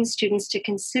asking students to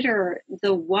consider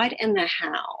the what and the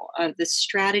how of the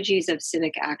strategies of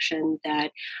civic action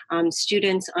that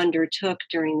students undertook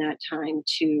during that time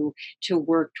to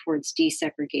work towards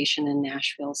desegregation in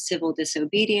Nashville. Civil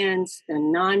disobedience, the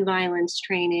nonviolence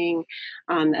training,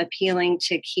 appealing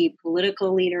to keep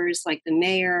political leaders like the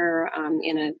mayor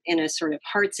in a sort of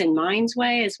hearts and minds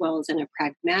way, as well as in a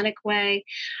pragmatic way.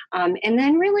 And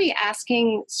then really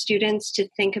asking students to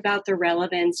think about the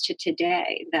relevance to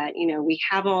today, that, we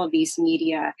have all of these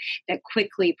media that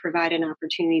quickly provide an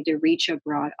opportunity to reach a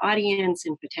broad audience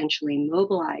and potentially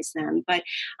mobilize them. But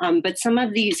some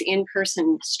of these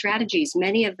in-person strategies,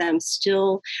 many of them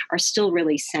are still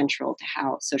really central to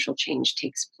how social change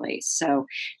takes place. So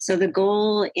the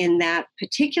goal in that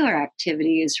particular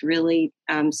activity is really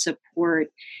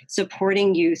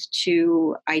supporting youth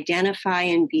to identify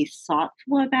and be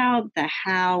thoughtful about the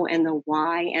how and the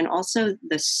why, and also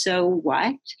the so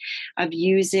what of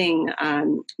using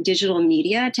digital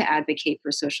media to advocate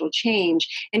for social change,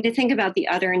 and to think about the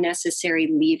other necessary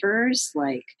levers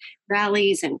like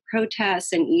rallies and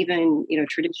protests, and even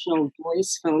traditional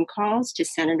voice phone calls to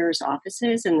senators'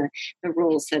 offices, and the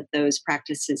roles that those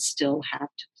practices still have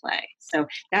to play. So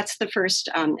that's the first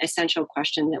essential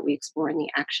question that we explore in the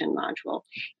action module.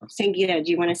 Sangeeta,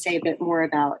 do you want to say a bit more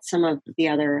about some of the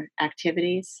other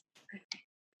activities?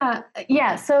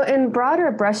 Yeah, so in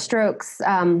broader brushstrokes,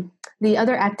 the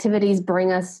other activities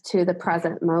bring us to the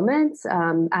present moment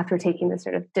after taking this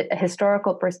sort of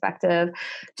historical perspective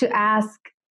to ask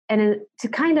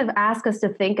us to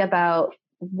think about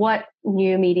what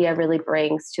new media really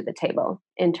brings to the table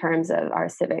in terms of our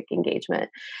civic engagement.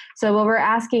 So what we're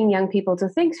asking young people to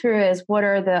think through is what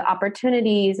are the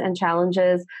opportunities and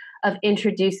challenges of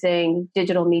introducing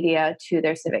digital media to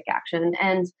their civic action.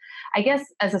 And I guess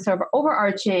as a sort of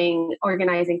overarching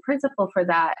organizing principle for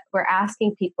that, we're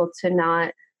asking people to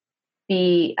not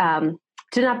be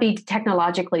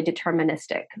technologically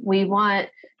deterministic. We want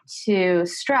to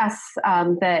stress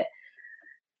that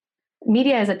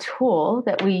media is a tool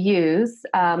that we use,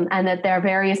 and that there are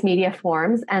various media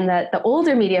forms, and that the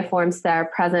older media forms that are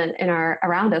present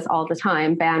around us all the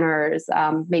time, banners,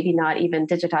 maybe not even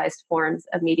digitized forms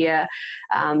of media,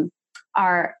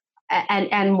 are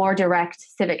and more direct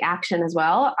civic action as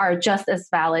well, are just as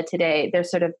valid today.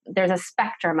 There's a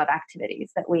spectrum of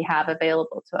activities that we have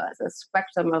available to us, a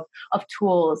spectrum of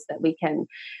tools that we can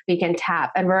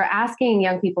tap, and we're asking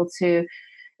young people to.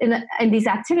 In these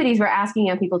activities, we're asking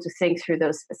young people to think through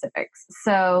those specifics.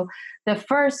 So the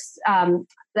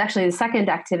second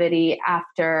activity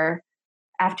after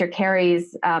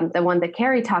Carrie's, the one that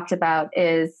Carrie talked about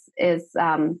is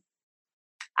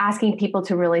asking people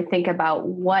to really think about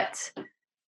what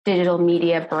digital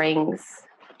media brings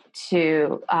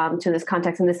to this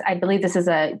context. And this, I believe, this is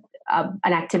an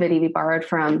activity we borrowed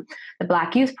from the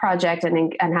Black Youth Project,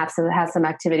 and has some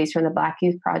activities from the Black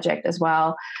Youth Project as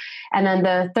well. And then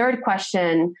the third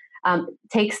question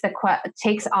takes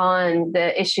on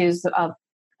the issues of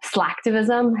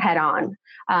slacktivism head on.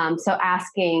 So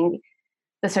asking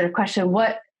the sort of question,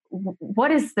 what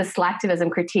is the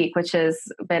slacktivism critique, which has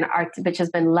been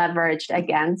leveraged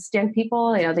against young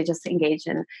people? You know, they just engage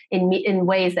in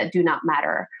ways that do not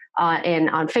matter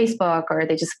on Facebook, or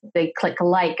they click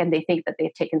like and they think that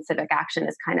they've taken civic action,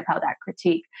 is kind of how that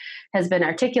critique has been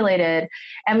articulated.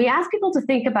 And we ask people to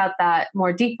think about that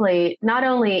more deeply, not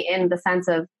only in the sense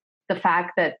of the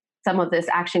fact that some of this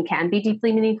action can be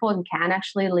deeply meaningful and can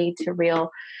actually lead to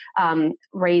real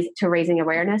raising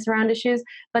awareness around issues,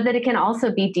 but that it can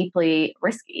also be deeply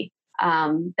risky,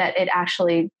 that it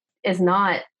actually is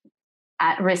not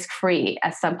at risk-free,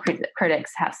 as some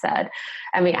critics have said.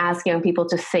 And we ask young people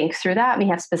to think through that. We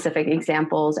have specific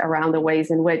examples around the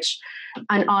ways in which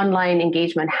an online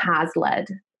engagement has led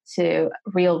to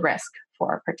real risk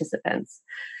for participants.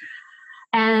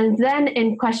 And then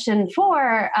in question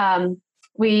 4,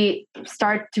 we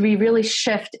really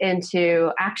shift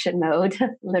into action mode,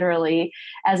 literally,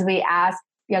 as we ask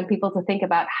young people to think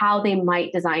about how they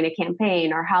might design a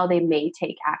campaign or how they may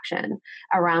take action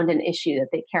around an issue that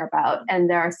they care about. And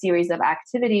there are a series of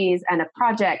activities and a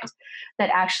project that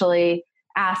actually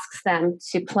asks them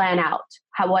to plan out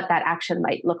what that action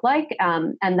might look like.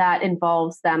 And that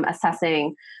involves them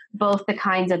assessing both the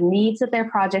kinds of needs that their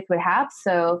project would have.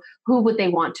 So who would they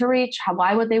want to reach?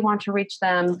 Why would they want to reach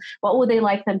them? What would they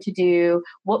like them to do?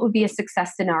 What would be a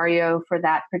success scenario for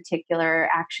that particular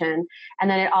action?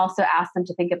 And then it also asks them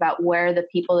to think about where the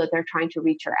people that they're trying to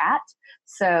reach are at.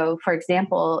 So for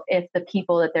example, if the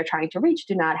people that they're trying to reach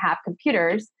do not have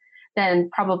computers, then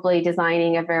probably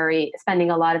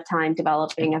spending a lot of time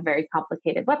developing a very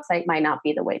complicated website might not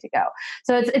be the way to go.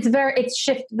 So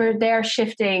they're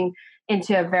shifting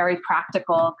into a very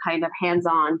practical kind of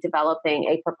hands-on developing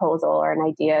a proposal or an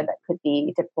idea that could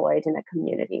be deployed in a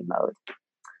community mode.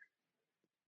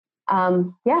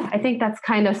 I think that's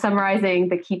kind of summarizing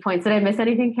the key points. Did I miss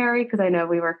anything, Carrie? Because I know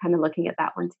we were kind of looking at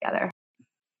that one together.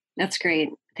 That's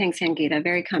great. Thanks, Sangeeta.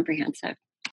 Very comprehensive.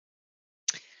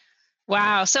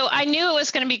 Wow. So I knew it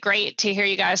was going to be great to hear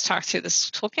you guys talk through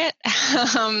this toolkit.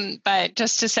 But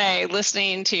just to say,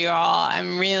 listening to you all,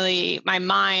 my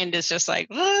mind is just like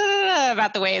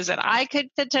about the ways that I could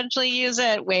potentially use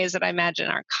it, ways that I imagine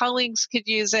our colleagues could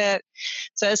use it.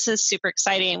 So this is super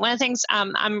exciting. One of the things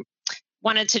I'm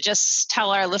wanted to just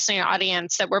tell our listening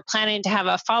audience that we're planning to have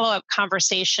a follow-up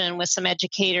conversation with some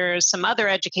other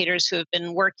educators who have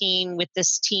been working with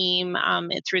this team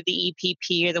through the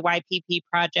EPP or the YPP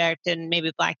project and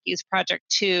maybe Black Youth Project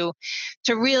too,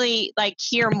 to really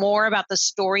hear more about the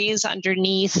stories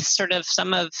underneath sort of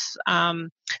some of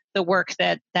the work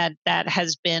that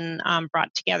has been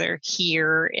brought together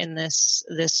here in this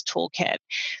toolkit.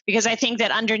 Because I think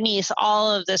that underneath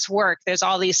all of this work, there's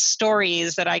all these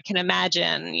stories that I can imagine,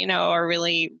 are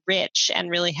really rich and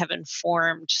really have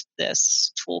informed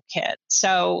this toolkit.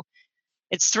 So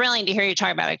it's thrilling to hear you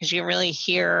talk about it because you can really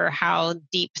hear how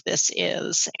deep this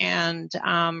is, and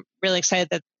really excited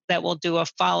that we'll do a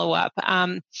follow-up.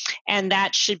 And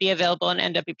that should be available on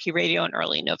NWP Radio in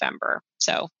early November.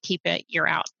 So keep an ear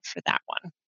out for that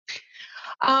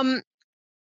one.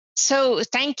 So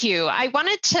thank you. I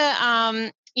wanted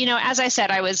to, as I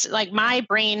said, I was my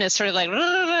brain is sort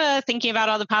of thinking about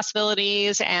all the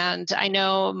possibilities. And I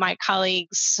know my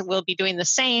colleagues will be doing the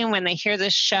same when they hear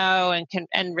this show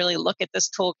and really look at this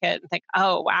toolkit and think,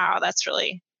 oh, wow, that's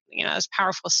really, there's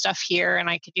powerful stuff here, and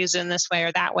I could use it in this way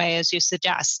or that way, as you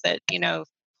suggest, that,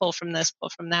 pull from this, pull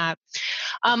from that.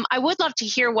 I would love to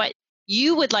hear what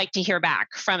you would like to hear back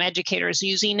from educators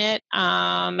using it,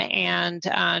 what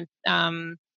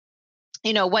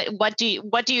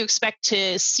do you expect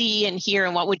to see and hear,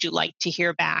 and what would you like to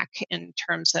hear back in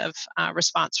terms of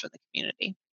response from the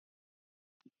community?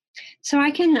 So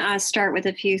I can start with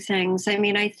a few things. I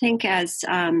mean, I think as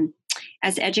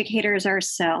educators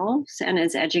ourselves and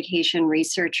as education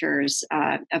researchers,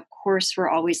 of course, we're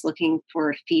always looking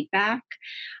for feedback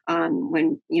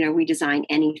when we design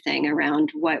anything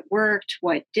around what worked,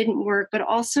 what didn't work, but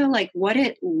also what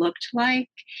it looked like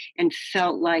and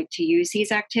felt like to use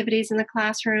these activities in the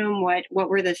classroom. What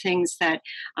were the things that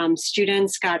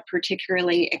students got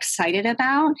particularly excited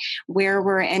about? Where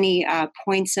were any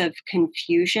points of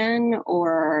confusion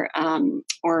or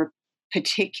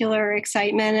particular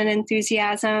excitement and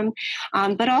enthusiasm,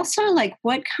 but also like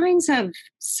what kinds of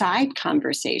side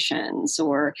conversations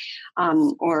or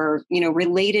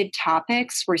related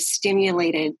topics were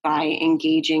stimulated by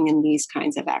engaging in these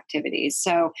kinds of activities.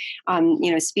 So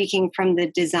speaking from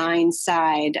the design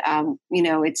side,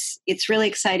 it's really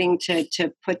exciting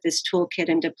to put this toolkit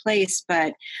into place,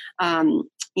 but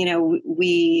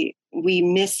we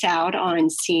miss out on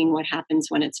seeing what happens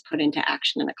when it's put into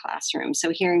action in the classroom.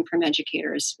 So hearing from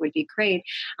educators would be great.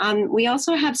 We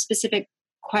also have specific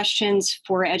questions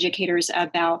for educators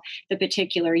about the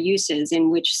particular uses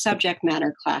in which subject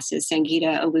matter classes.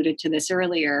 Sangeeta alluded to this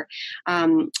earlier.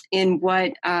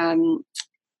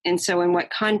 And so in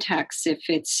what context, if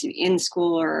it's in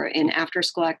school or in after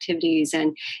school activities,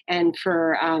 and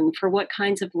for what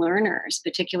kinds of learners,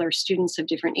 particular students of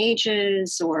different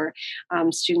ages or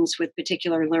students with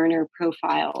particular learner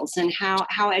profiles, and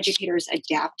how educators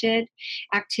adapted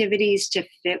activities to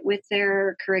fit with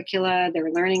their curricula,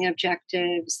 their learning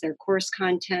objectives, their course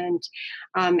content,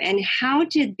 and how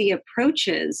did the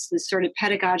approaches, the sort of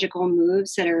pedagogical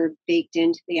moves that are baked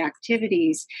into the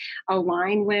activities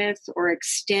align with or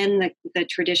extend the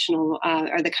traditional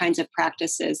or the kinds of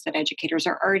practices that educators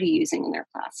are already using in their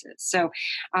classes. So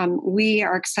we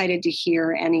are excited to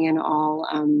hear any and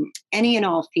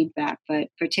all feedback, but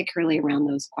particularly around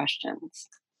those questions.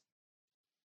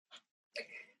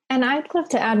 And I'd love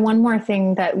to add one more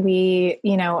thing that we,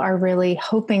 are really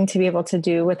hoping to be able to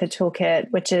do with the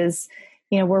toolkit, which is,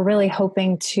 we're really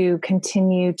hoping to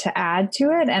continue to add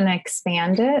to it and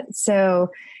expand it.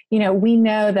 So, we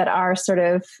know that our sort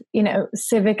of,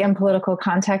 civic and political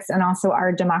context and also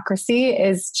our democracy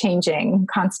is changing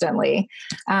constantly.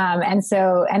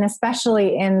 And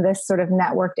especially in this sort of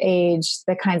networked age,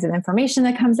 the kinds of information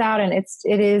that comes out, and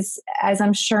it is, as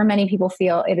I'm sure many people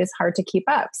feel, it is hard to keep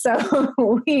up. So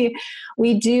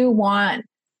we do want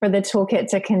for the toolkit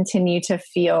to continue to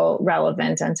feel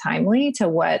relevant and timely to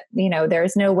what,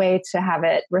 there's no way to have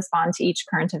it respond to each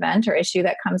current event or issue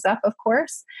that comes up, of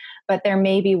course, but there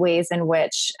may be ways in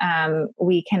which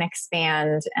we can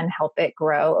expand and help it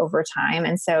grow over time.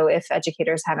 And so if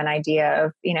educators have an idea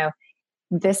of,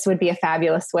 this would be a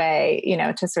fabulous way,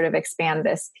 to sort of expand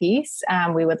this piece,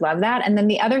 we would love that. And then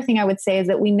the other thing I would say is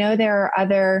that we know there are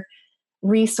other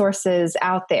resources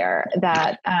out there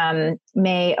that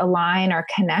may align or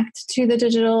connect to the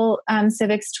Digital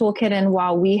Civics Toolkit. And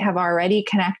while we have already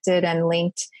connected and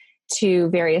linked to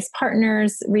various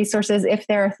partners' resources, if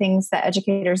there are things that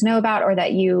educators know about or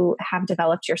that you have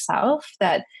developed yourself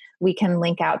that we can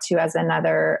link out to as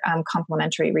another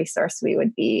complementary resource, we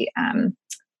would be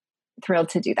thrilled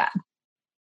to do that.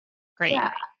 Great.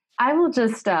 Yeah. I will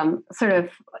just sort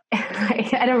of,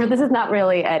 this is not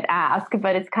really an ask,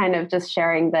 but it's kind of just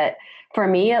sharing that for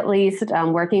me, at least,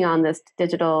 working on this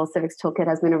Digital Civics Toolkit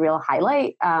has been a real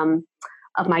highlight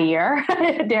of my year,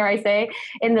 dare I say,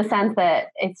 in the sense that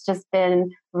it's just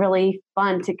been really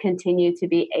fun to continue to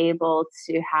be able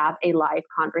to have a live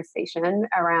conversation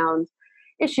around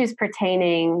issues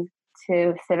pertaining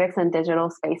to civics and digital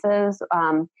spaces.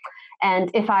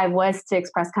 And if I was to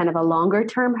express kind of a longer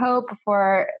term hope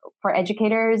for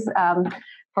educators,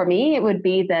 for me, it would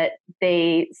be that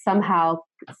they somehow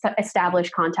establish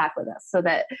contact with us so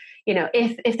that,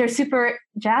 if they're super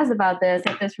jazzed about this,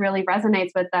 if this really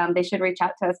resonates with them, they should reach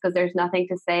out to us because there's nothing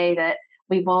to say that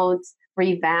we won't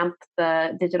revamp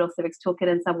the Digital Civics Toolkit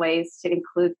in some ways to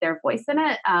include their voice in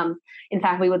it. In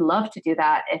fact, we would love to do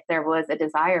that if there was a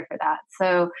desire for that.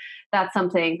 So that's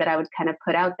something that I would kind of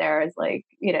put out there is like,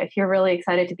 if you're really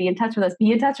excited to be in touch with us,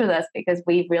 be in touch with us because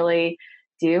we really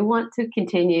do want to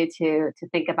continue to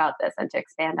think about this and to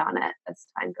expand on it as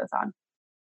time goes on.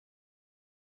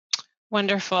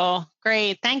 Wonderful.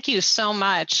 Great. Thank you so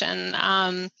much. And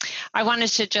I wanted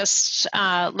to just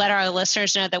let our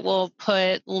listeners know that we'll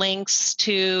put links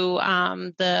to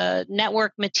the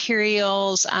network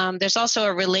materials. There's also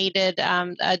a related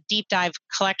a deep dive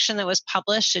collection that was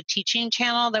published, a teaching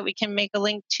channel that we can make a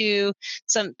link to.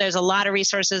 There's a lot of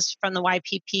resources from the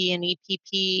YPP and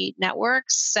EPP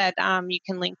networks that you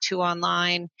can link to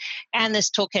online. And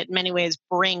this toolkit in many ways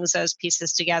brings those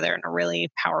pieces together in a really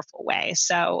powerful way.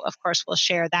 So of course, we'll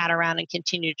share that around and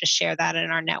continue to share that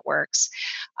in our networks.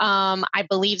 I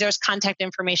believe there's contact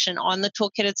information on the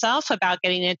toolkit itself about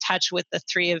getting in touch with the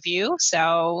three of you.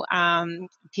 So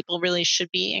people really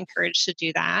should be encouraged to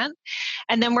do that.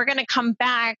 And then we're going to come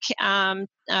back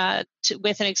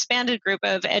with an expanded group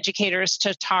of educators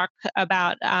to talk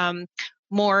about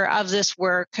more of this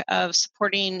work of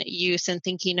supporting youth and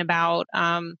thinking about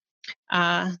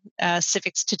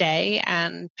civics today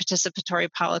and participatory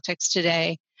politics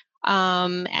today.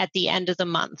 at the end of the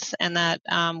month, and that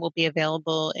will be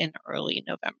available in early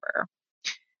November.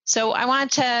 So I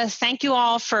want to thank you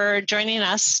all for joining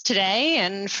us today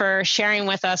and for sharing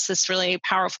with us this really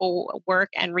powerful work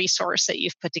and resource that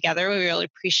you've put together. We really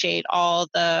appreciate all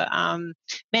the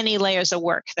many layers of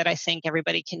work that I think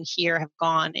everybody can hear have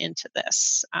gone into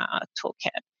this toolkit.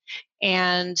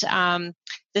 And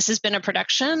this has been a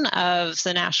production of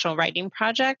the National Writing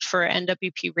Project for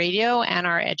NWP Radio and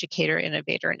our Educator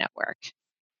Innovator Network.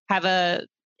 Have a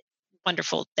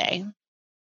wonderful day.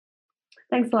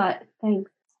 Thanks a lot.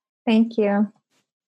 Thanks. Thank you.